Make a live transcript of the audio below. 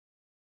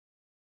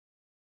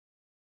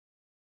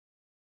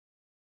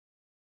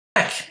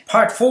Back,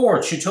 part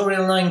 4,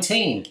 tutorial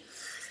 19.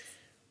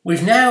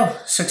 We've now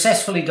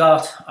successfully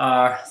got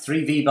our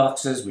 3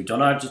 VBoxes. We've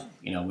done our,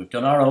 we've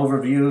done our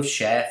overview of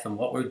Chef and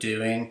what we're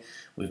doing.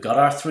 We've got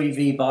our 3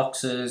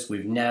 VBoxes.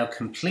 We've now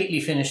completely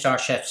finished our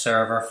Chef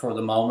server for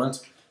the moment.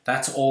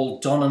 That's all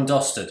done and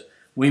dusted.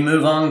 We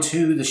move on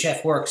to the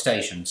Chef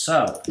Workstation.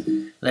 So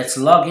let's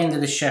log into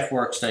the Chef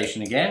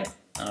Workstation again.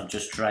 I've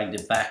just dragged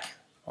it back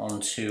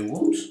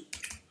onto,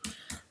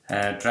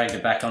 dragged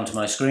it back onto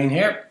my screen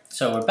here.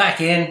 So we're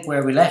back in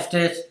where we left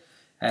it.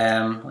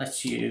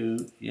 Let's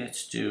do a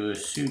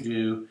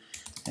sudo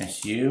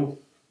su,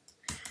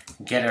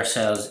 get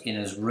ourselves in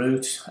as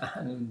root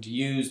and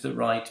use the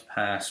right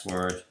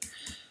password.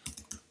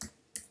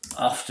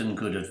 Often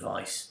good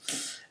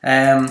advice.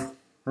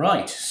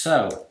 Right,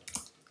 so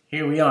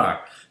here we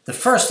are. The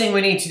first thing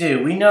we need to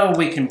do, we know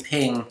we can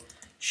ping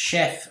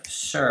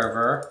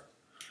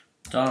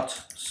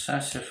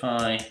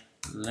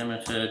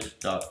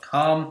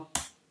chefserver.sassifylimited.com.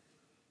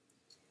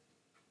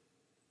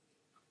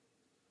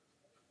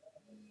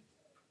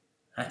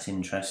 That's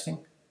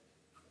interesting.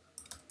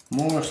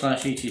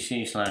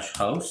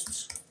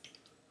 more/etc/hosts.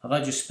 Have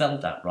I just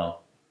spelled that wrong?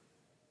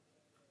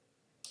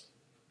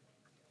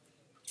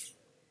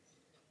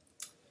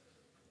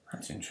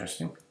 That's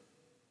interesting.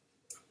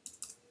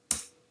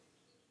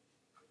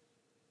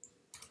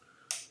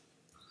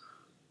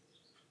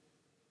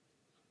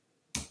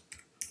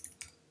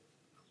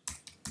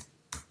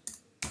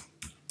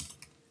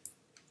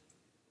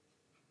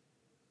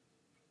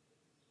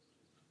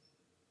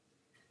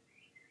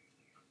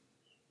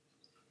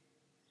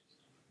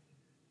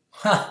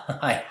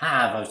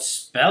 I've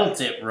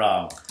spelt it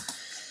wrong.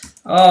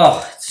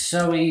 Oh, it's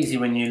so easy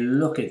when you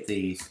look at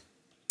these.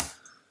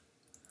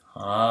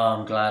 Oh,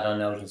 I'm glad I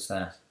noticed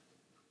that.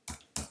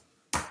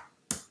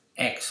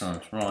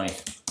 Excellent,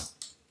 right.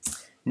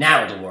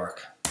 Now it'll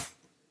work.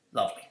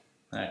 Lovely.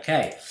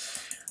 Okay.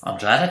 I'm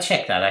glad I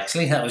checked that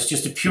actually. That was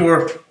just a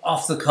pure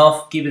off the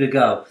cuff, give it a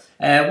go.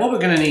 What we're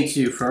going to need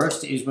to do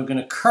first is we're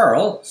going to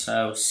curl,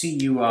 so curl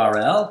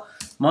 -l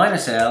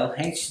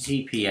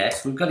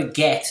https. We've got to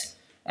get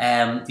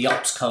the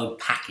opscode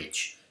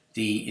package,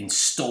 the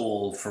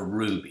install for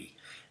Ruby,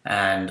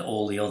 and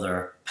all the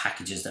other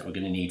packages that we're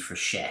going to need for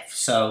Chef.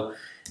 So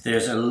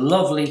there's a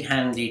lovely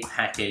handy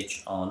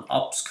package on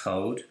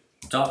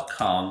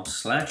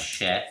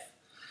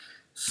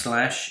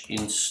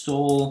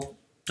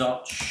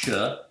opscode.com/chef/install.sh.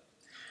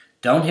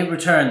 Don't hit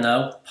return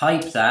though,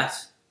 pipe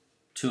that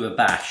to a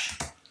bash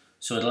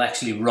so it'll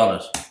actually run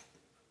it.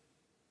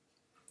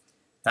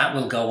 That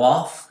will go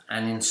off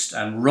and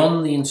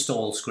run the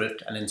install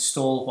script and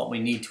install what we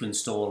need to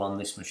install on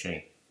this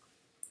machine.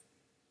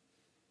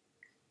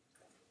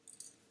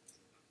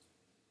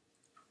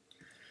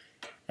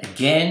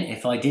 Again,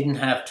 if I didn't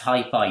have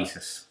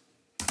typeitis,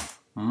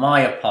 my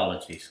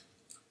apologies.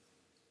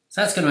 So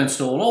that's going to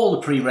install all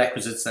the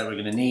prerequisites that we're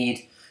going to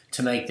need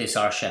to make this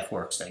our Chef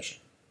Workstation.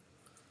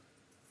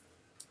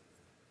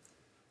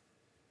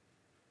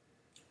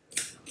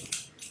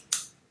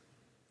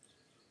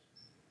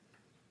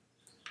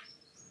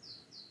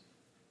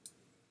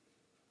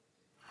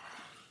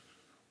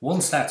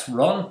 Once that's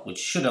run, which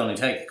should only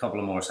take a couple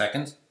of more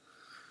seconds,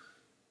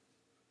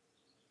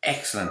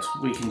 excellent.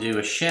 We can do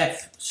a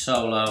chef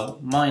solo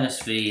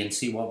 -v and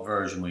see what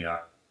version we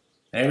are.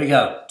 There we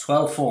go,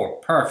 12.4,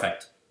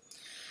 perfect.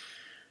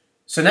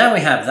 So now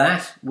we have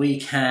that, we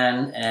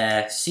can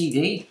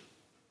cd.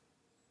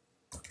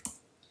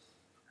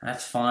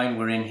 That's fine,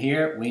 we're in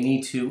here. We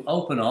need to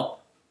open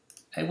up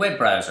a web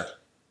browser.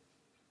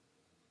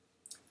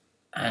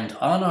 And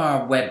on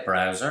our web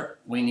browser,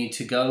 we need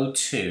to go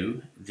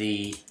to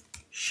the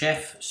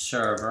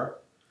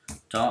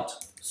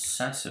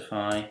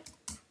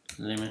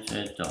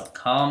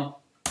chefserver.sassifylimited.com.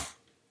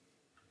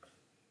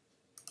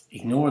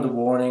 Ignore the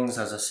warnings,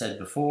 as I said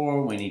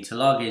before. We need to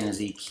log in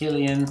as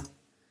eKillian,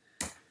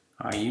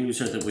 our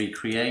user that we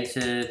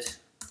created,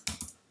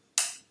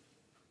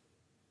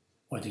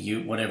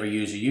 whatever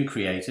user you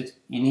created.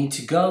 You need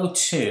to go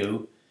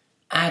to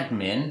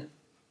admin.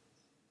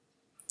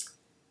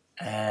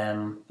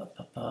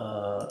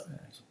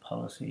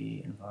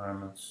 Policy,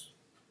 environments.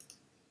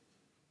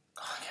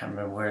 Oh, I can't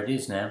remember where it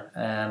is now.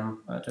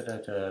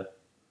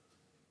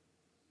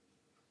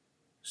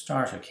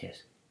 Starter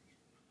kit.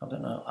 I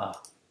don't know.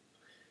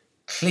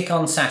 Click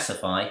on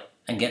Sassify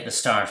and get the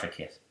starter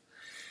kit.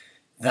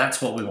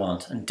 That's what we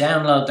want. And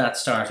download that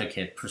starter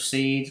kit.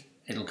 Proceed.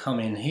 It'll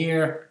come in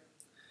here.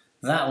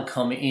 That'll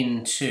come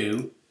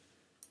into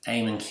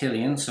Eamon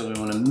Killian. So we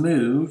want to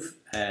move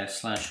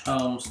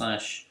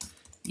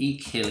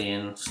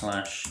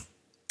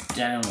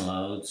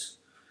 /home/eKillian/downloads.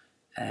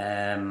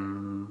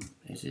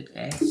 Is it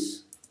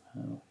S?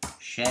 Oh,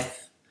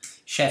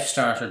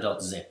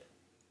 chefstarter.zip.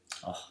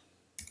 Oh,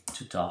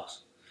 to dot.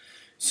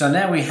 So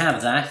now we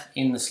have that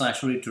in the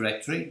 /root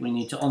directory. We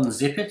need to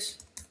unzip it.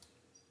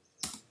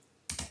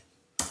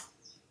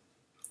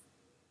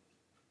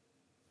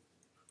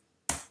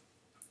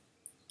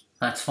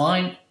 That's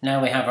fine.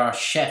 Now we have our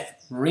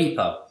chef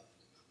repo.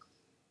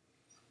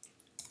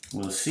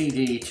 We'll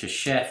cd to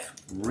chef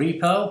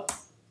repo,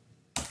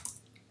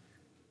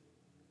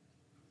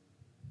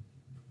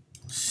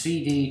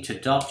 cd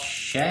to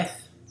 .chef.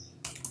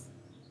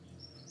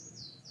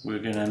 We're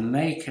going to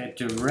make a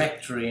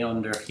directory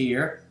under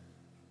here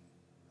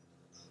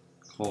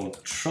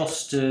called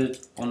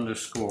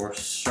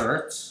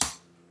trusted_certs.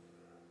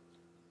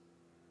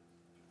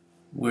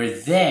 We're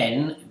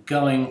then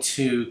going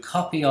to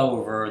copy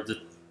over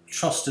the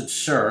trusted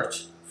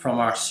cert from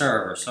our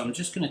server. So I'm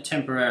just going to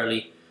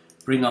temporarily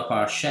bring up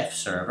our chef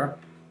server.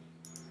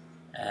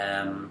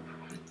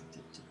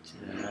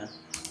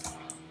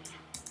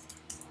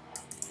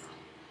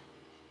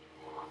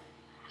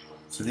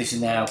 So this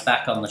is now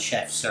back on the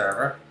chef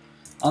server.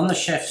 On the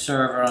chef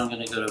server, I'm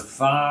going to go to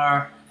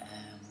var,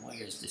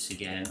 where is this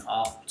again?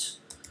 Ops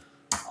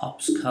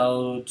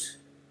code,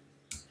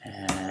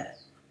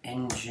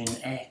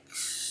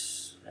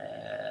 nginx,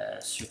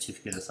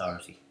 certificate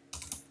authority.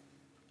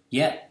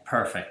 Yeah,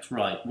 perfect.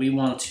 Right, we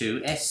want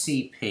to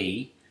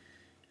SCP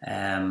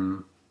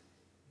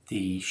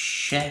the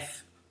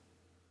chef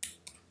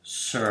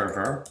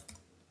server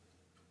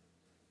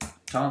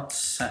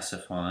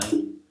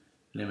 .sassify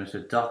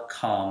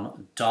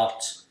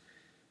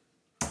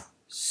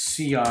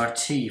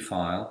limited.com.crt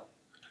file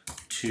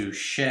to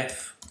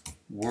chef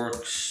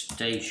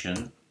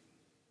workstation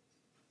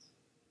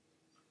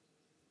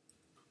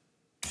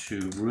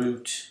to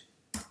root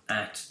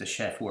at the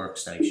chef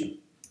workstation.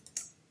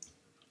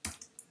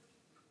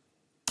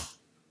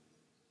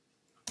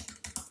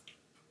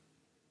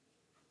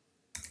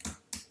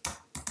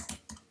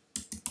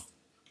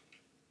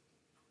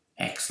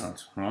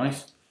 Excellent,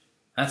 right?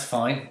 That's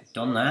fine,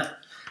 done that.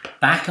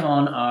 Back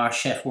on our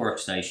chef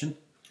workstation,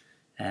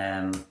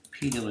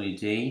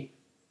 pwd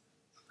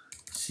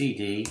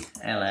cd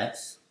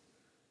ls,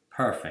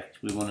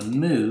 perfect. We want to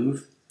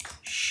move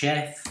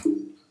chef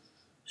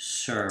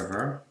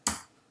server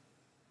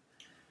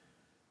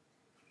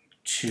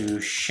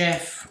to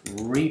chef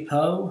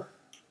repo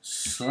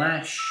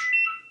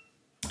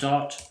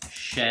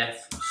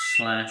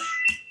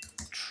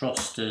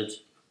 /chef/trusted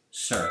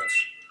cert.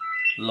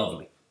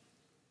 Lovely.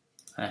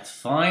 That's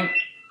fine.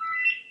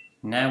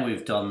 Now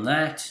we've done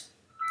that,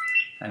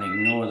 and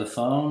ignore the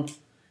phone.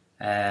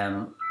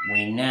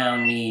 We now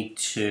need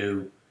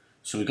to,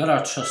 so we've got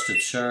our trusted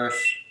cert.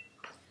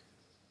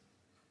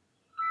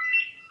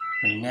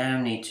 We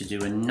now need to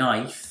do a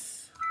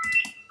knife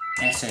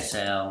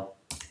SSL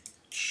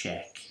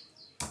check.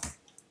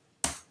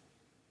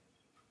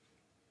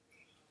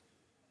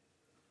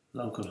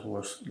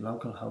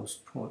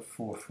 Localhost port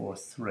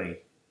 443.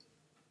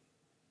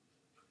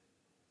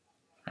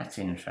 That's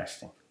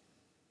interesting.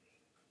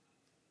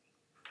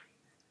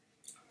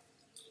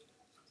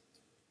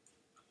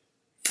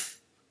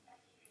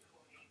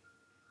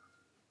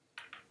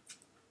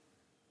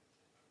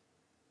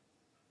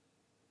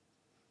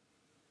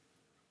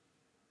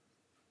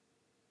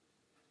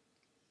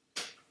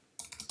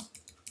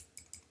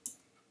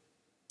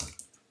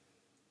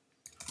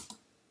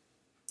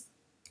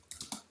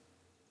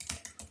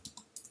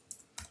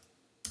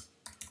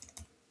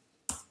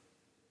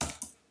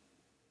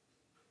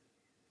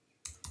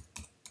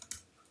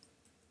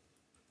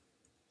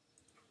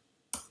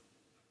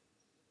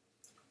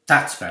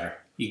 That's better.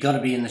 You've got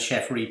to be in the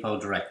chef repo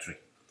directory.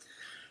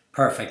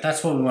 Perfect.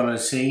 That's what we wanted to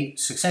see.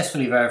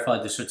 Successfully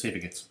verified the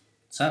certificates.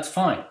 So that's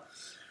fine.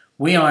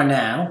 We are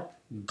now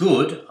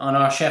good on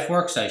our chef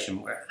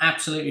workstation. We're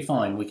absolutely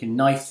fine. We can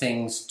knife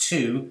things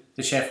to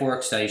the chef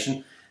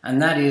workstation,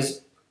 and that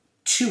is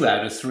 2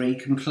 out of 3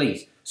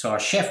 complete. So our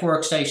chef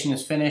workstation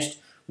is finished.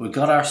 We've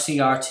got our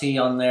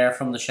CRT on there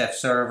from the chef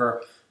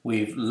server.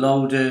 We've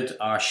loaded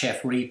our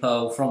chef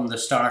repo from the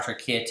starter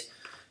kit.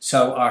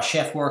 So our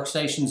chef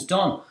workstation's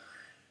done.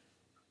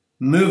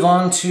 Move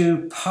on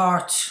to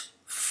part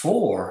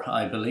 4,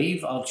 I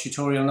believe, of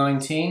tutorial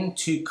 19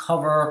 to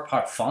cover,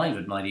 part 5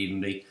 it might even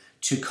be,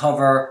 to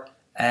cover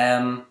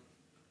the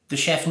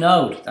chef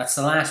node. That's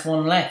the last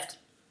one left.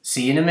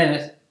 See you in a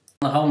minute.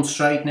 On the home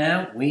straight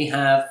now, we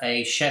have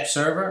a chef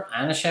server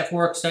and a chef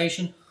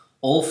workstation,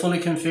 all fully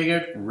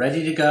configured,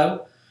 ready to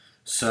go.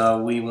 So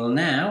we will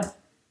now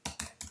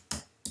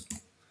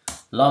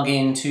log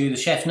into the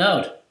chef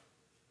node.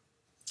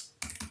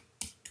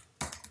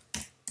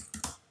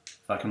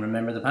 If I can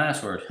remember the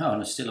password. Oh,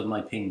 and I still have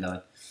my ping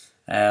guide.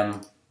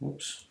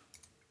 Whoops.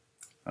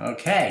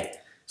 Okay,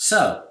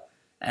 so,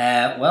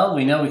 well,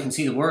 we know we can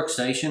see the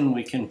workstation.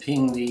 We can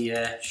ping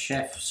the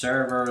chef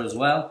server as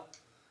well.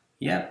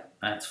 Yep,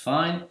 that's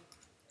fine.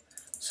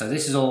 So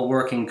this is all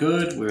working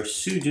good. We're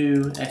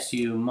sudo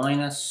su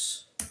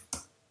minus.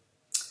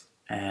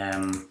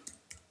 And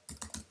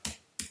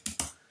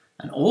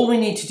all we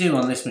need to do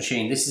on this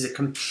machine, this is a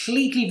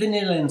completely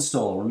vanilla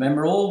install.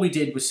 Remember, all we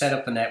did was set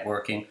up the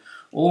networking.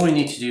 All we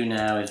need to do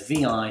now is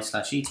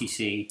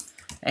vi/etc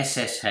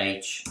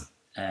ssh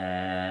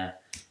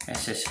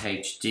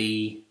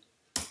sshd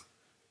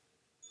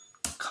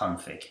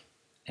config.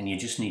 And you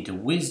just need to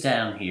whiz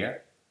down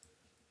here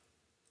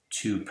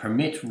to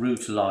permit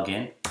root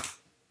login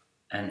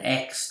and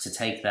X to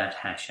take that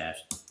hash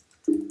out.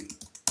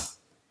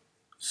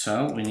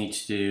 So we need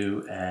to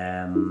do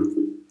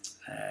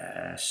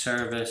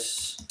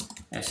service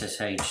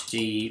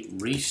SSHD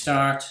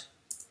restart.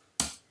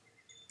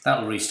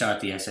 That will restart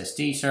the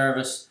SSD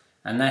service,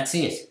 and that's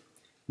it.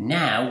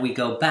 Now we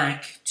go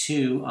back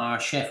to our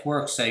Chef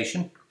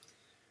workstation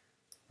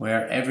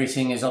where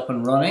everything is up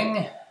and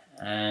running,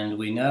 and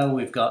we know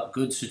we've got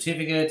good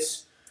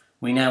certificates.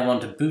 We now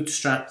want to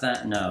bootstrap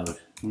that node.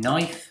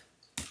 Knife,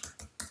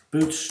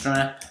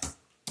 bootstrap,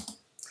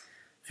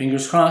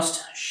 fingers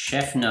crossed,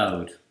 Chef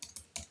node.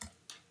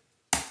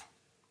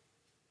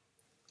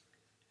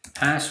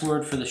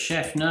 Password for the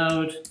Chef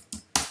node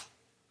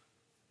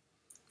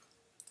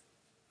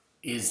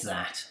is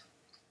that.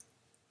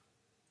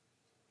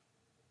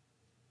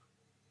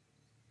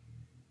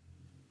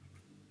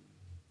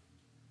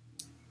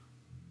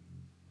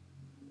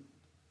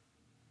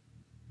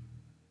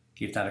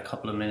 Give that a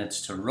couple of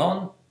minutes to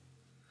run.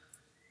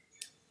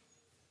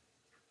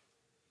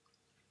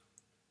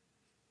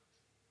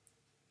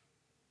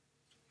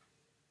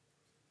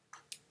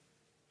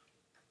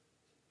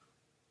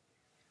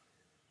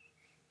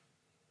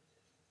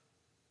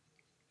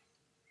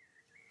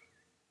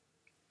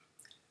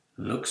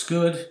 Looks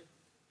good.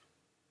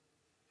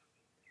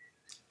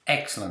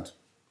 Excellent.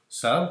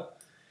 So,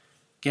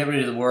 get rid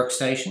of the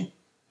workstation.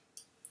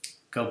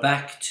 Go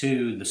back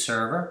to the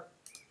server.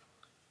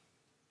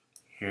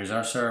 Here's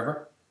our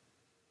server.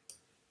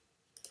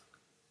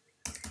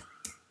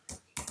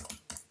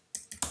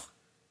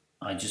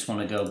 I just want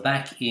to go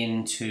back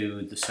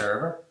into the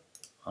server.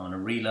 I want to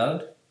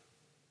reload.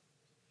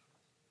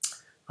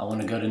 I want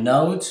to go to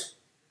nodes,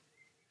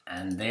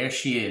 and there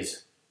she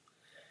is.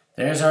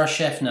 There's our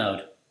Chef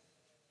node.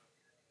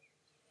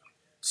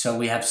 So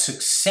we have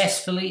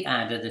successfully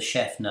added a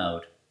Chef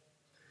node.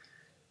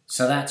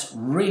 So that's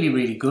really,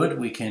 really good.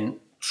 We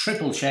can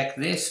triple check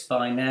this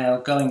by now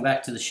going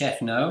back to the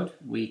Chef node.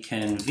 We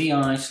can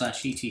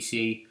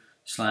vi/etc/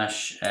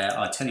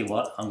 I tell you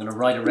what, I'm going to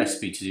write a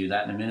recipe to do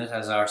that in a minute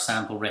as our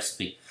sample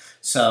recipe.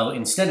 So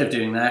instead of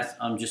doing that,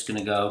 I'm just going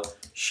to go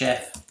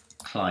Chef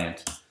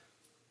client.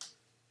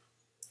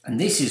 And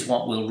this is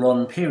what will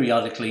run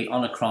periodically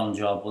on a cron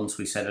job once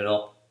we set it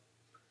up.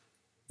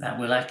 That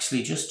will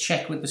actually just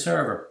check with the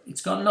server.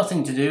 It's got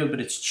nothing to do, but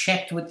it's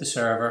checked with the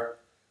server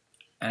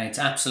and it's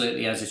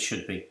absolutely as it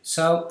should be.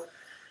 So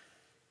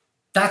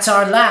that's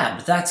our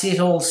lab. That's it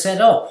all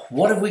set up.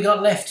 What have we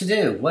got left to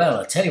do? Well,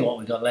 I'll tell you what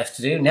we've got left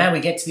to do. Now we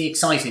get to the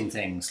exciting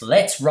things.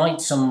 Let's write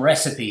some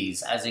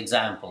recipes as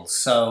examples.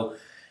 So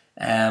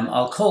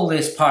I'll call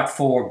this part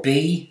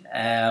 4B.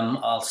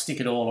 I'll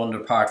stick it all under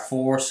part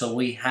 4. So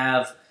we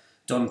have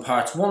done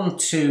parts 1,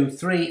 2,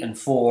 3 and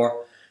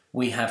 4.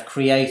 We have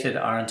created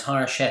our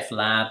entire Chef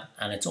lab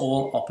and it's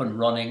all up and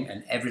running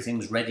and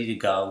everything's ready to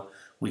go.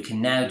 We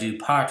can now do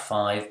part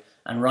 5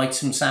 and write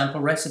some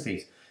sample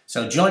recipes.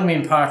 So join me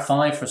in part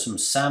 5 for some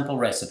sample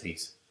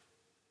recipes.